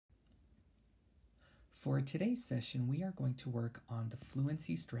For today's session, we are going to work on the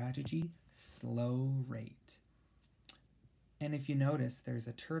fluency strategy slow rate. And if you notice, there's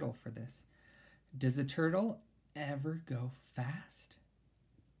a turtle for this. Does a turtle ever go fast?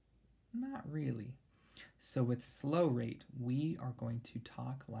 Not really. So with slow rate, we are going to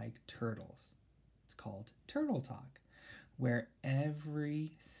talk like turtles. It's called turtle talk, where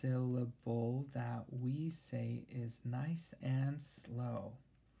every syllable that we say is nice and slow.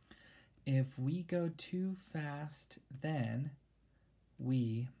 If we go too fast, then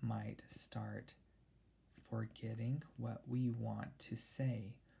we might start forgetting what we want to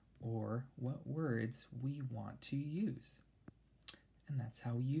say or what words we want to use. And that's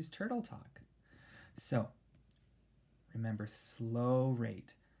how we use turtle talk. So remember, slow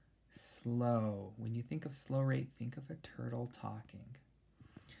rate. Slow. When you think of slow rate, think of a turtle talking.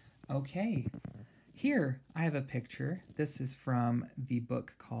 Okay, here I have a picture. This is from the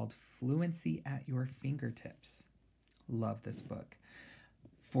book called Fluency at Your Fingertips. Love this book.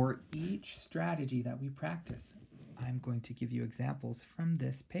 For each strategy that we practice, I'm going to give you examples from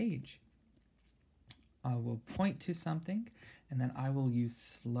this page. I will point to something and then I will use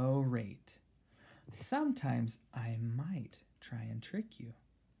slow rate. Sometimes I might try and trick you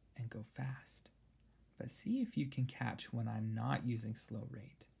and go fast, but see if you can catch when I'm not using slow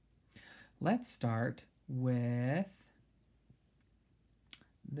rate. Let's start with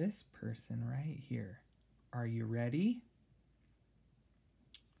this person right here. Are you ready?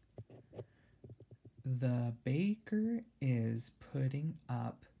 The baker is putting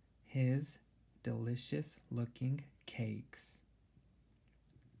up his delicious looking cakes.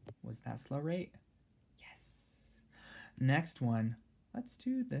 Was that slow rate? Yes. Next one, let's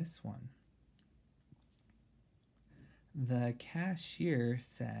do this one. The cashier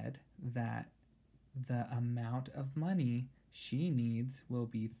said that the amount of money she needs will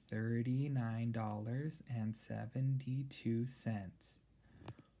be $39.72.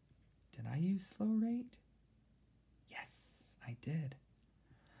 Did I use slow rate? Yes, I did.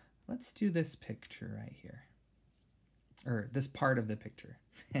 Let's do this picture right here. Or this part of the picture.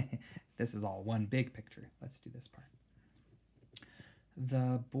 This is all one big picture. Let's do this part.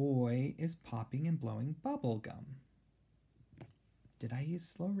 The boy is popping and blowing bubble gum. Did I use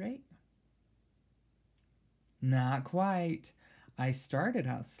slow rate? Not quite. I started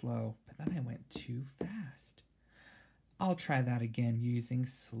out slow, but then I went too fast. I'll try that again using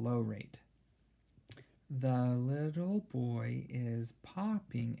slow rate. The little boy is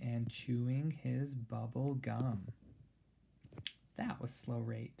popping and chewing his bubble gum. That was slow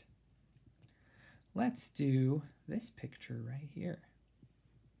rate. Let's do this picture right here.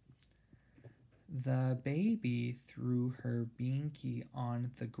 The baby threw her binky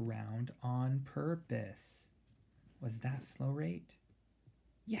on the ground on purpose. Was that slow rate?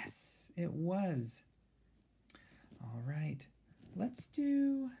 Yes, it was. All right, let's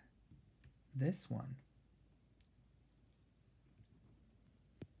do this one.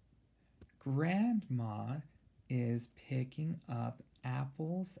 Grandma is picking up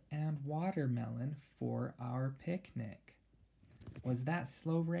apples and watermelon for our picnic. Was that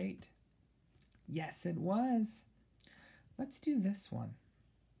slow rate? Yes, it was. Let's do this one.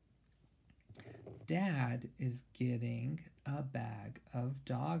 Dad is getting a bag of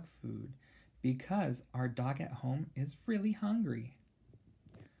dog food because our dog at home is really hungry.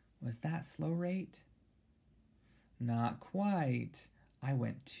 Was that slow rate? Not quite. I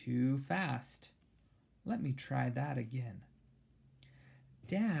went too fast. Let me try that again.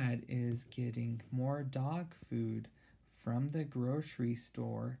 Dad is getting more dog food from the grocery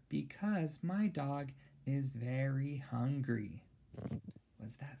store because my dog is very hungry.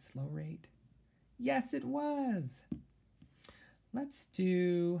 Was that slow rate? Yes, it was. Let's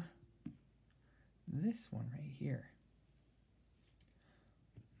do this one right here.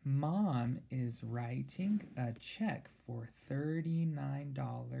 Mom is writing a check for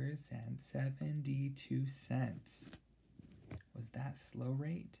 $39.72. Was that slow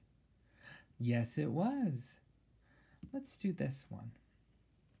rate? Yes, it was. Let's do this one.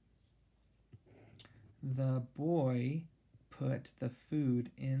 The boy put the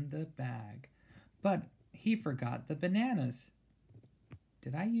food in the bag, but he forgot the bananas.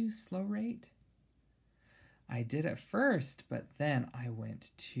 Did I use slow rate? I did at first, but then I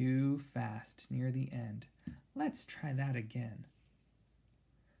went too fast near the end. Let's try that again.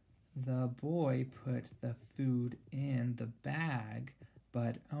 The boy put the food in the bag,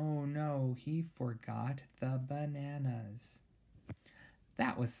 but oh no, he forgot the bananas.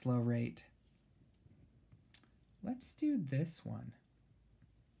 That was slow rate. Let's do this one.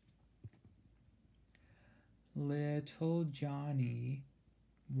 Little Johnny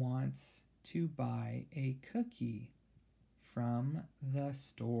wants to buy a cookie from the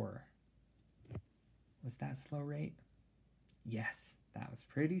store. Was that slow rate? Yes, that was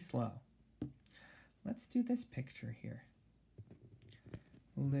pretty slow. Let's do this picture here.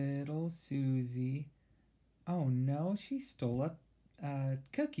 Little Susie. Oh no, she stole a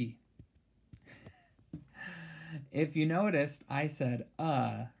cookie. If you noticed, I said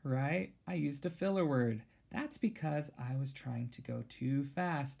right? I used a filler word. That's because I was trying to go too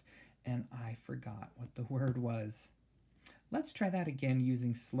fast and I forgot what the word was. Let's try that again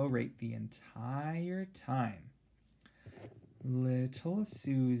using slow rate the entire time. Little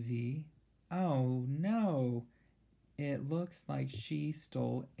Susie. Oh no, it looks like she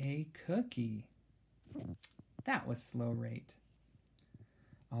stole a cookie. That was slow rate.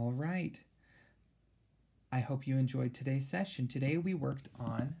 All right. I hope you enjoyed today's session. Today we worked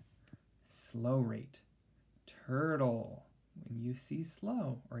on slow rate. Turtle. When you see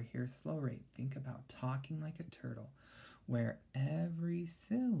slow or hear slow rate, think about talking like a turtle, where every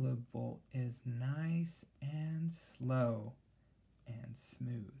syllable is nice and slow and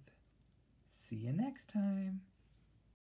smooth. See you next time.